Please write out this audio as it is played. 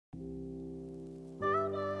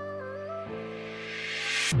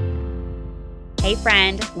Hey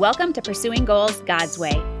friend, welcome to Pursuing Goals God's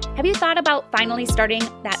Way. Have you thought about finally starting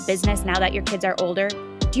that business now that your kids are older?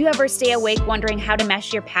 Do you ever stay awake wondering how to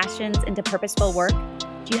mesh your passions into purposeful work?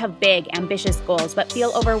 Do you have big, ambitious goals but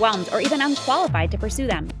feel overwhelmed or even unqualified to pursue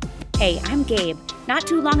them? Hey, I'm Gabe. Not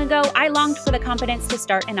too long ago, I longed for the confidence to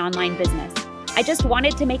start an online business. I just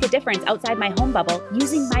wanted to make a difference outside my home bubble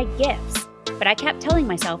using my gifts. But I kept telling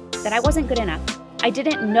myself that I wasn't good enough. I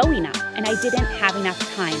didn't know enough, and I didn't have enough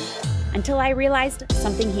time. Until I realized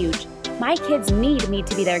something huge. My kids need me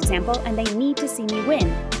to be their example, and they need to see me win.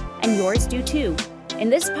 And yours do too. In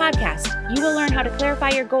this podcast, you will learn how to clarify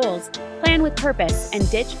your goals, plan with purpose,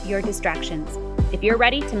 and ditch your distractions. If you're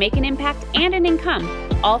ready to make an impact and an income,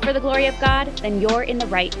 all for the glory of God, then you're in the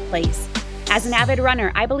right place. As an avid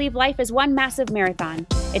runner, I believe life is one massive marathon.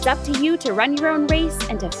 It's up to you to run your own race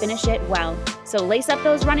and to finish it well. So lace up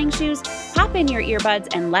those running shoes, pop in your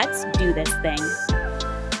earbuds, and let's do this thing.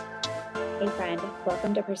 Hey friend,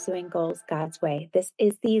 welcome to Pursuing Goals God's Way. This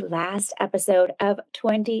is the last episode of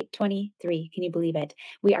 2023. Can you believe it?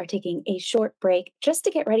 We are taking a short break just to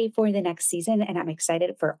get ready for the next season, and I'm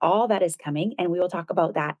excited for all that is coming, and we will talk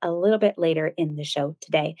about that a little bit later in the show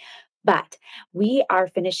today. But we are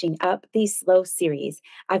finishing up the slow series.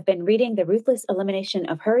 I've been reading The Ruthless Elimination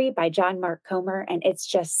of Hurry by John Mark Comer, and it's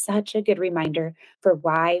just such a good reminder for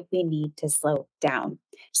why we need to slow down.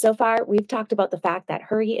 So far, we've talked about the fact that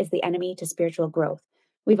hurry is the enemy to spiritual growth.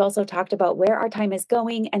 We've also talked about where our time is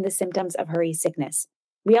going and the symptoms of hurry sickness.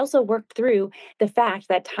 We also worked through the fact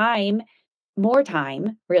that more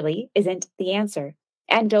time, really, isn't the answer,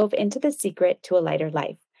 and dove into the secret to a lighter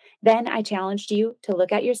life. Then I challenged you to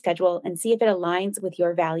look at your schedule and see if it aligns with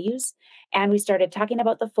your values. And we started talking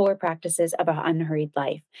about the 4 practices of an unhurried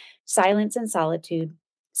life: silence and solitude,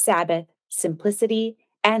 Sabbath, simplicity,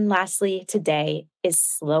 and lastly, today is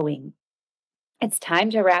slowing. It's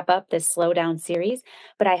time to wrap up this slow down series,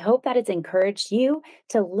 but I hope that it's encouraged you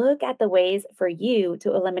to look at the ways for you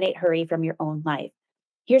to eliminate hurry from your own life.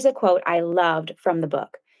 Here's a quote I loved from the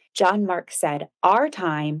book. John Mark said, "Our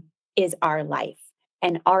time is our life,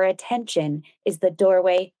 and our attention is the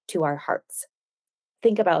doorway to our hearts."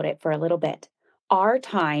 Think about it for a little bit. Our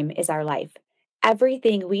time is our life.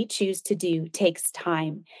 Everything we choose to do takes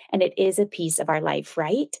time, and it is a piece of our life,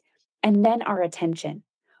 right? And then our attention.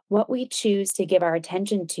 What we choose to give our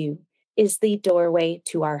attention to is the doorway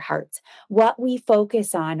to our hearts. What we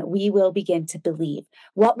focus on, we will begin to believe.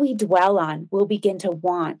 What we dwell on, we'll begin to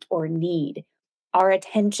want or need. Our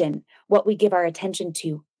attention, what we give our attention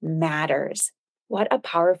to, matters. What a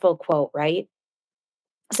powerful quote, right?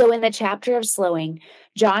 So, in the chapter of slowing,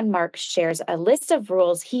 John Mark shares a list of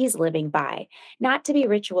rules he's living by, not to be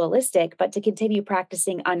ritualistic, but to continue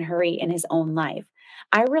practicing unhurry in his own life.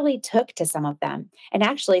 I really took to some of them, and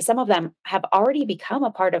actually, some of them have already become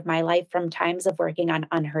a part of my life from times of working on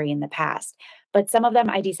unhurry in the past. But some of them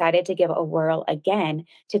I decided to give a whirl again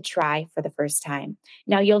to try for the first time.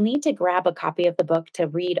 Now, you'll need to grab a copy of the book to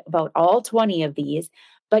read about all 20 of these,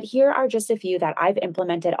 but here are just a few that I've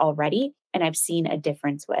implemented already and I've seen a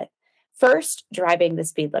difference with. First, driving the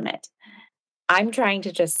speed limit. I'm trying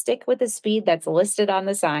to just stick with the speed that's listed on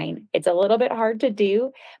the sign. It's a little bit hard to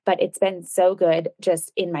do, but it's been so good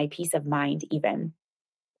just in my peace of mind, even.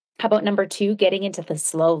 How about number 2, getting into the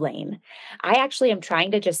slow lane? I actually am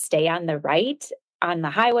trying to just stay on the right on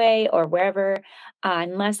the highway or wherever,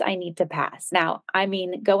 unless I need to pass. Now, I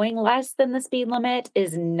mean, going less than the speed limit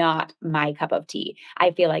is not my cup of tea.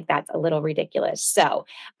 I feel like that's a little ridiculous. So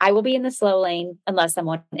I will be in the slow lane unless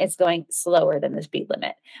someone is going slower than the speed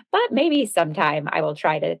limit. But maybe sometime I will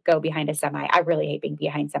try to go behind a semi. I really hate being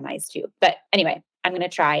behind semis too. But anyway, I'm going to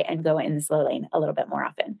try and go in the slow lane a little bit more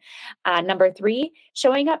often. Number 3,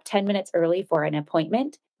 showing up 10 minutes early for an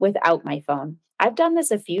appointment without my phone. I've done this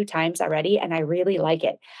a few times already, and I really like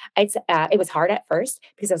it. It was hard at first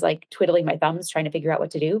because I was like twiddling my thumbs trying to figure out what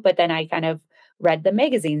to do. But then I kind of read the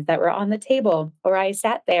magazines that were on the table, or I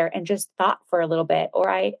sat there and just thought for a little bit, or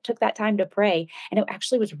I took that time to pray. And it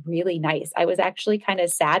actually was really nice. I was actually kind of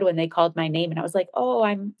sad when they called my name, and I was like, oh,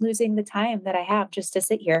 I'm losing the time that I have just to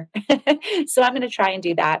sit here. So I'm going to try and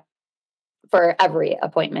do that for every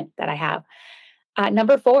appointment that I have.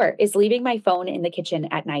 Number 4 is leaving my phone in the kitchen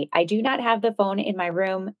at night. I do not have the phone in my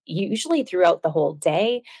room usually throughout the whole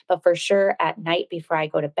day, but for sure at night before I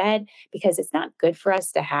go to bed, because it's not good for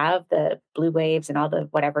us to have the blue waves and all the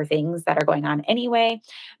whatever things that are going on anyway.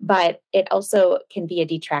 But it also can be a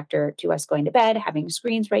detractor to us going to bed, having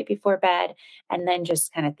screens right before bed, and then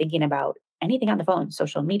just kind of thinking about anything on the phone,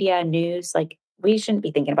 social media, news, like we shouldn't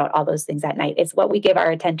be thinking about all those things at night. It's what we give our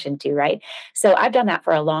attention to, right? So I've done that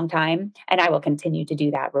for a long time, and I will continue to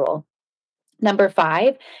do that rule. Number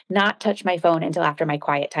 5, not touch my phone until after my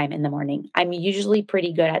quiet time in the morning. I'm usually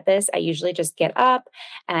pretty good at this. I usually just get up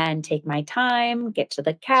and take my time, get to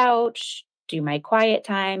the couch, do my quiet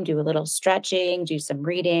time, do a little stretching, do some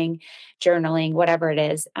reading, journaling, whatever it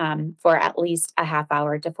is, for at least a half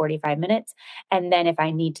hour to 45 minutes. And then if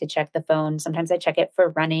I need to check the phone, sometimes I check it for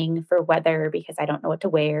running, for weather, because I don't know what to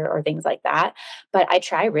wear or things like that. But I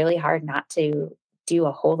try really hard not to do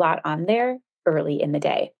a whole lot on there early in the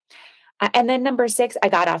day. And then number 6, I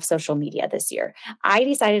got off social media this year. I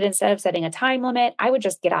decided instead of setting a time limit, I would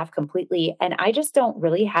just get off completely, and I just don't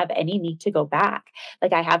really have any need to go back.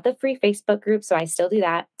 Like, I have the free Facebook group, so I still do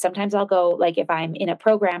that. Sometimes I'll go, like, if I'm in a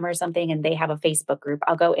program or something and they have a Facebook group,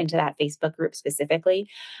 I'll go into that Facebook group specifically.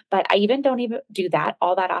 But I even don't even do that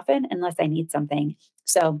all that often unless I need something.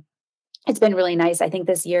 So it's been really nice. I think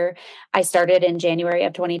this year I started in January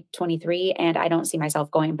of 2023, and I don't see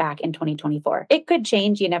myself going back in 2024. It could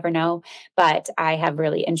change, you never know, but I have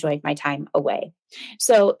really enjoyed my time away.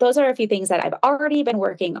 So, those are a few things that I've already been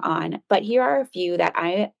working on, but here are a few that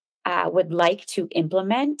I would like to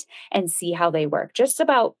implement and see how they work. Just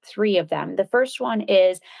about 3 of them. The first one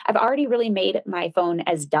is I've already really made my phone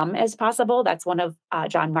as dumb as possible. That's one of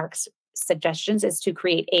John Mark's suggestions, is to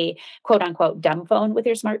create a quote unquote dumb phone with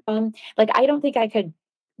your smartphone. Like, I don't think I could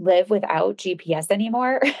live without GPS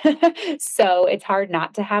anymore. So it's hard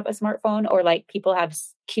not to have a smartphone, or like people have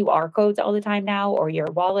QR codes all the time now, or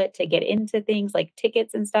your wallet to get into things like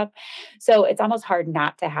tickets and stuff. So it's almost hard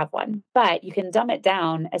not to have one, but you can dumb it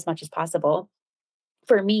down as much as possible.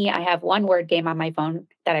 For me, I have one word game on my phone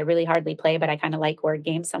that I really hardly play, but I kind of like word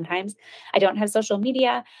games sometimes. I don't have social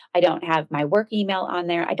media. I don't have my work email on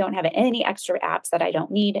there. I don't have any extra apps that I don't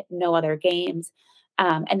need, no other games.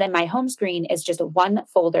 And then my home screen is just one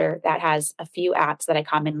folder that has a few apps that I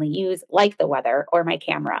commonly use, like the weather or my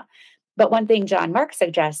camera. But one thing John Mark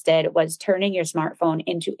suggested was turning your smartphone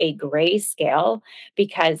into a grayscale,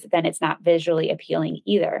 because then it's not visually appealing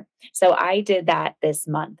either. So I did that this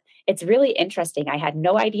month. It's really interesting. I had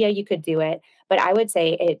no idea you could do it, but I would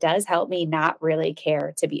say it does help me not really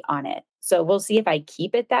care to be on it. So we'll see if I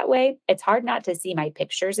keep it that way. It's hard not to see my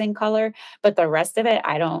pictures in color, but the rest of it,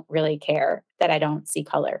 I don't really care that I don't see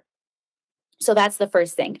color. So that's the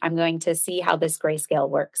first thing. I'm going to see how this grayscale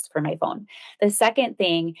works for my phone. The second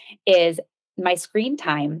thing is my screen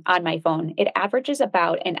time on my phone. It averages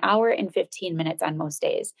about an hour and 15 minutes on most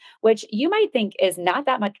days, which you might think is not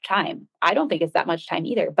that much time. I don't think it's that much time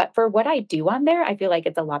either. But for what I do on there, I feel like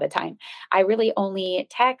it's a lot of time. I really only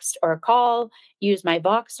text or call, use my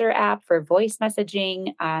Voxer app for voice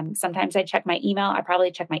messaging. Sometimes I check my email. I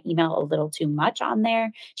probably check my email a little too much on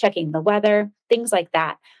there, checking the weather, things like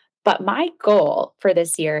that. But my goal for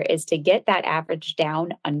this year is to get that average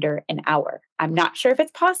down under an hour. I'm not sure if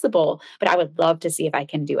it's possible, but I would love to see if I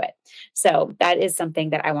can do it. So that is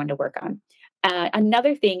something that I want to work on.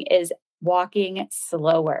 Another thing is walking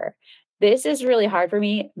slower. This is really hard for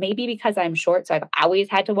me, maybe because I'm short, so I've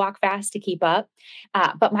always had to walk fast to keep up.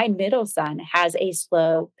 But my middle son has a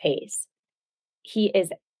slow pace. He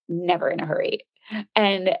is never in a hurry.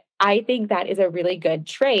 And I think that is a really good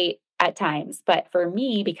trait at times. But for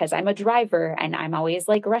me, because I'm a driver and I'm always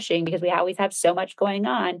like rushing because we always have so much going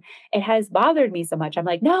on, it has bothered me so much. I'm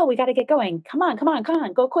like, no, we got to get going. Come on, come on, come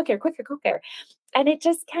on, go quicker, quicker, quicker. And it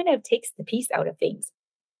just kind of takes the peace out of things.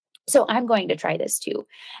 So I'm going to try this too.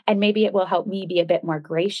 And maybe it will help me be a bit more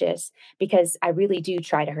gracious, because I really do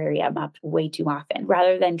try to hurry him up way too often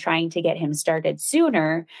rather than trying to get him started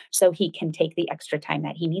sooner so he can take the extra time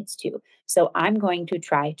that he needs to. So I'm going to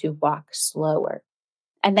try to walk slower.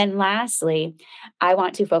 And then lastly, I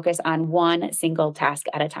want to focus on one single task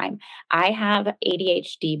at a time. I have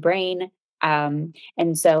ADHD brain. And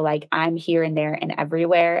so like I'm here and there and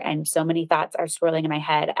everywhere, and so many thoughts are swirling in my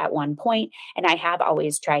head at one point. And I have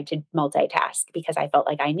always tried to multitask because I felt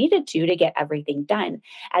like I needed to get everything done.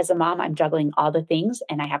 As a mom, I'm juggling all the things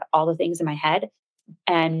and I have all the things in my head.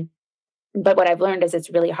 And but what I've learned is it's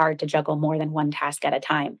really hard to juggle more than one task at a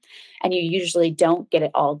time. And you usually don't get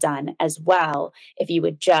it all done as well if you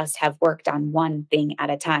would just have worked on one thing at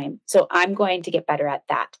a time. So I'm going to get better at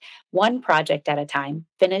that. One project at a time,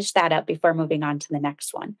 finish that up before moving on to the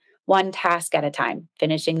next one. One task at a time,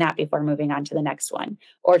 finishing that before moving on to the next one,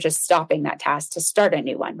 or just stopping that task to start a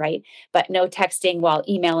new one, right? But no texting while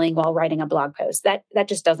emailing, while writing a blog post. That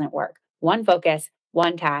just doesn't work. One focus,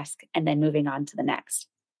 one task, and then moving on to the next.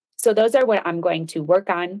 So those are what I'm going to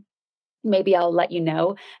work on. Maybe I'll let you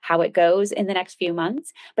know how it goes in the next few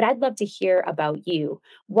months, but I'd love to hear about you.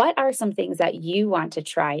 What are some things that you want to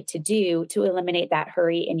try to do to eliminate that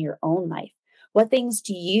hurry in your own life? What things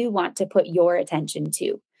do you want to put your attention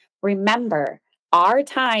to? Remember, Our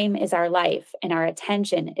time is our life, and our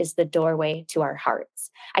attention is the doorway to our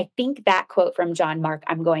hearts. I think that quote from John Mark,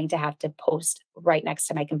 I'm going to have to post right next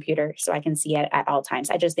to my computer so I can see it at all times.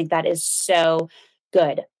 I just think that is so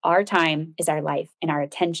good. Our time is our life, and our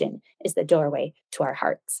attention is the doorway to our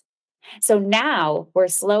hearts. So now we're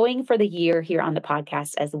slowing for the year here on the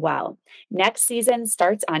podcast as well. Next season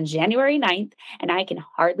starts on January 9th, and I can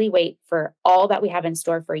hardly wait for all that we have in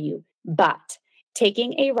store for you. But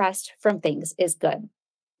taking a rest from things is good.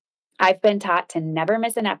 I've been taught to never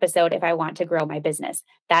miss an episode if I want to grow my business.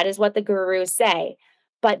 That is what the gurus say.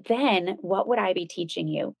 But then what would I be teaching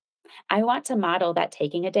you? I want to model that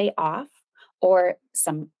taking a day off or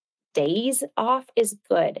some days off is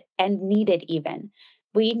good and needed even.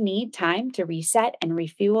 We need time to reset and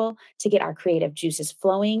refuel, to get our creative juices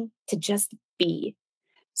flowing, to just be.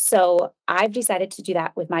 So I've decided to do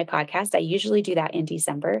that with my podcast. I usually do that in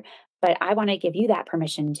December, but I want to give you that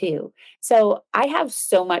permission too. So I have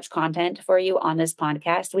so much content for you on this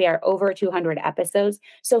podcast. We are over 200 episodes.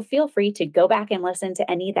 So feel free to go back and listen to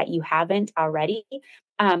any that you haven't already.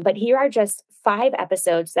 But here are just 5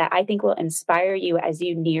 episodes that I think will inspire you as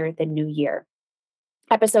you near the new year.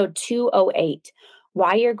 Episode 208,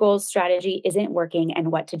 Why Your Goals Strategy Isn't Working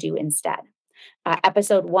and What to Do Instead.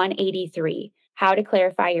 Episode 183, How to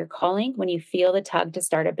Clarify Your Calling When You Feel the Tug to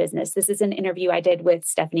Start a Business. This is an interview I did with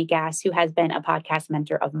Stephanie Gass, who has been a podcast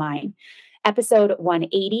mentor of mine. Episode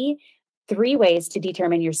 180, 3 Ways to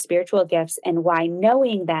Determine Your Spiritual Gifts and Why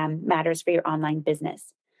Knowing Them Matters for Your Online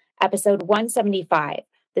Business. Episode 175,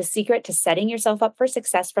 The Secret to Setting Yourself Up for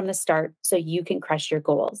Success from the Start so you can crush your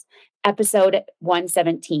goals. Episode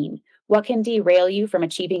 117, What Can Derail You from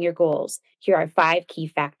Achieving Your Goals? Here are 5 key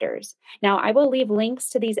factors. Now, I will leave links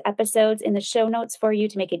to these episodes in the show notes for you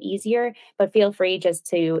to make it easier, but feel free just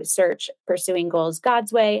to search Pursuing Goals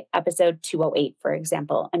God's Way, episode 208, for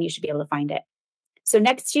example, and you should be able to find it. So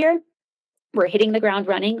next year, we're hitting the ground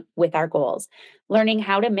running with our goals, learning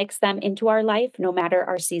how to mix them into our life, no matter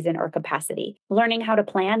our season or capacity, learning how to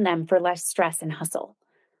plan them for less stress and hustle,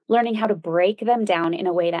 learning how to break them down in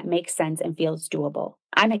a way that makes sense and feels doable.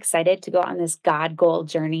 I'm excited to go on this God goal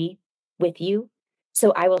journey with you.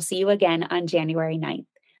 So I will see you again on January 9th.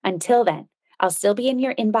 Until then, I'll still be in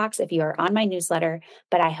your inbox if you are on my newsletter,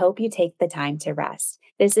 but I hope you take the time to rest.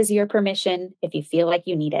 This is your permission if you feel like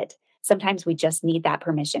you need it. Sometimes we just need that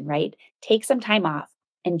permission, right? Take some time off.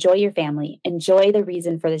 Enjoy your family. Enjoy the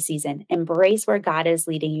reason for the season. Embrace where God is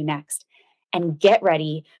leading you next. And get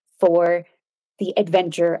ready for the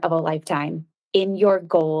adventure of a lifetime in your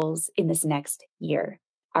goals in this next year.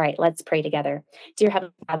 All right, let's pray together. Dear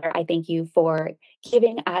Heavenly Father, I thank you for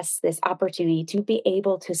giving us this opportunity to be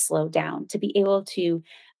able to slow down, to be able to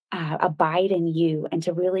abide in you, and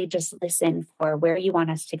to really just listen for where you want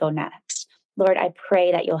us to go next. Lord, I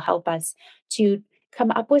pray that you'll help us to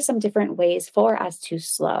come up with some different ways for us to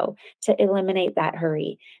slow, to eliminate that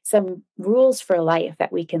hurry, some rules for life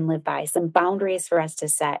that we can live by, some boundaries for us to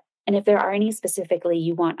set. And if there are any specifically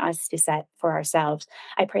you want us to set for ourselves,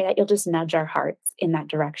 I pray that you'll just nudge our hearts in that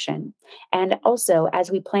direction. And also,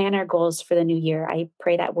 as we plan our goals for the new year, I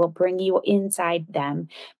pray that we'll bring you inside them,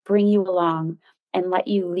 bring you along, and let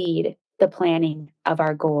you lead the planning of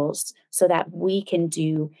our goals so that we can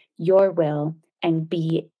do your will and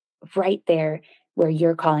be right there where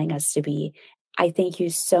you're calling us to be. I thank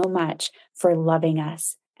you so much for loving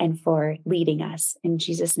us and for leading us. In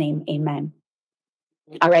Jesus' name, amen.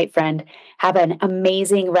 All right, friend, have an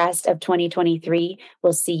amazing rest of 2023.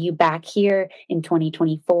 We'll see you back here in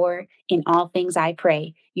 2024. In all things, I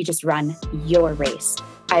pray you just run your race.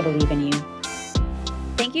 I believe in you.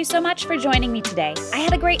 Thank you so much for joining me today. I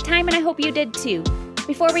had a great time and I hope you did too.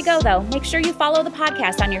 Before we go though, make sure you follow the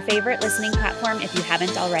podcast on your favorite listening platform if you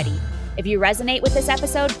haven't already. If you resonate with this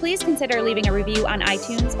episode, please consider leaving a review on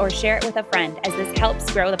iTunes or share it with a friend, as this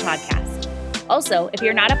helps grow the podcast. Also, if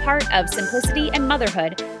you're not a part of Simplicity and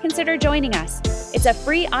Motherhood, consider joining us. It's a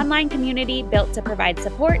free online community built to provide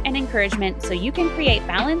support and encouragement so you can create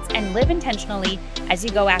balance and live intentionally as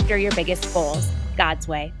you go after your biggest goals, God's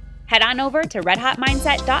way. Head on over to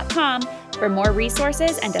redhotmindset.com for more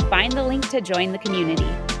resources and to find the link to join the community.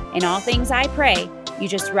 In all things I pray, you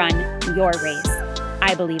just run your race.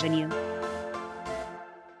 I believe in you.